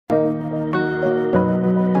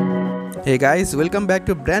Hey guys, welcome back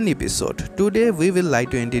to a brand new episode. Today we will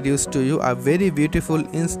like to introduce to you a very beautiful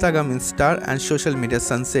Instagram star and social media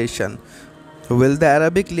sensation. Well, the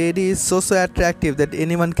Arabic lady is so attractive that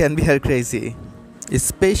anyone can be her crazy.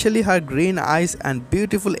 Especially her green eyes and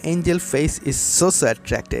beautiful angel face is so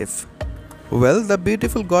attractive. Well, the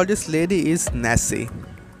beautiful gorgeous lady is Nacyyy.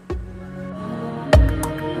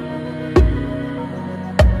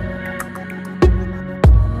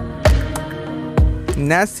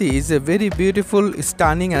 Nacyyy is a very beautiful,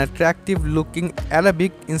 stunning and attractive looking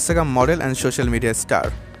Arabic Instagram model and social media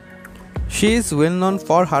star. She is well known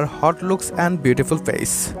for her hot looks and beautiful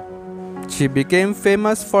face. She became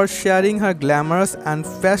famous for sharing her glamorous and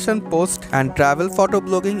fashion posts and travel photo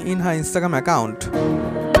blogging in her Instagram account.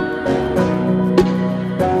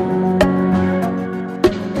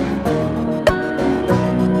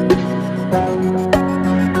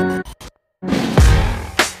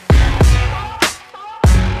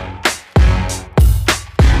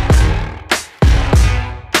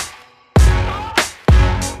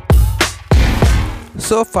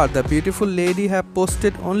 So far, the beautiful lady have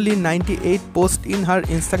posted only 98 posts in her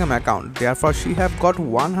Instagram account. Therefore, she have got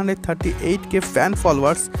 138k fan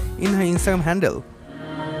followers in her Instagram handle.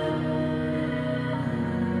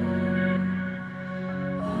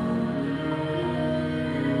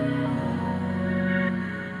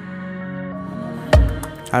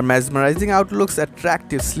 Her mesmerizing outlooks,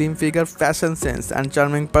 attractive slim figure, fashion sense and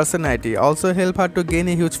charming personality also help her to gain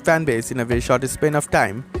a huge fan base in a very short span of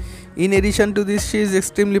time. In addition to this, she is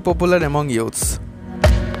extremely popular among youths.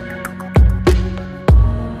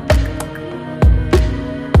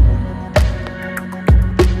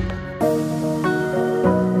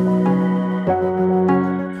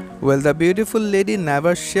 Well, the beautiful lady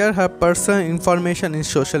never share her personal information in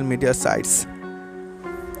social media sites.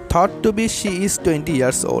 Thought to be she is 20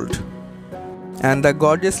 years old. And the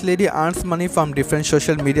gorgeous lady earns money from different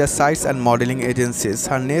social media sites and modeling agencies.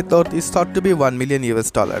 Her net worth is thought to be $1 million.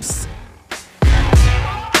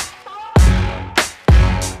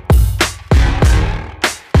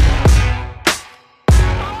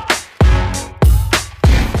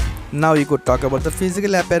 Now you could talk about the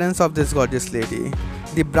physical appearance of this gorgeous lady.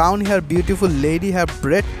 The brown hair beautiful lady have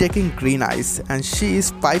breathtaking green eyes and she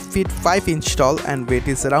is 5 feet 5 inch tall and weight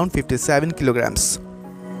is around 57 kilograms.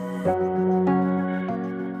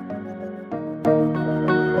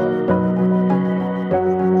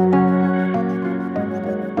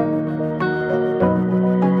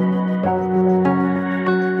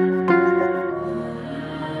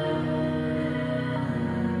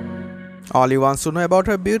 All you want to know about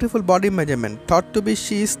her beautiful body measurement, thought to be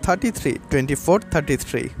she is 33, 24,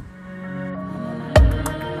 33.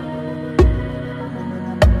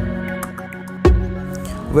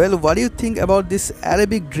 Well, what do you think about this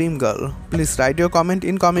Arabic dream girl? Please write your comment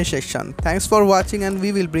in comment section. Thanks for watching and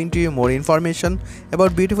we will bring to you more information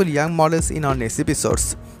about beautiful young models in our next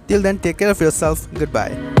episodes. Till then, take care of yourself.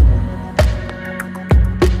 Goodbye.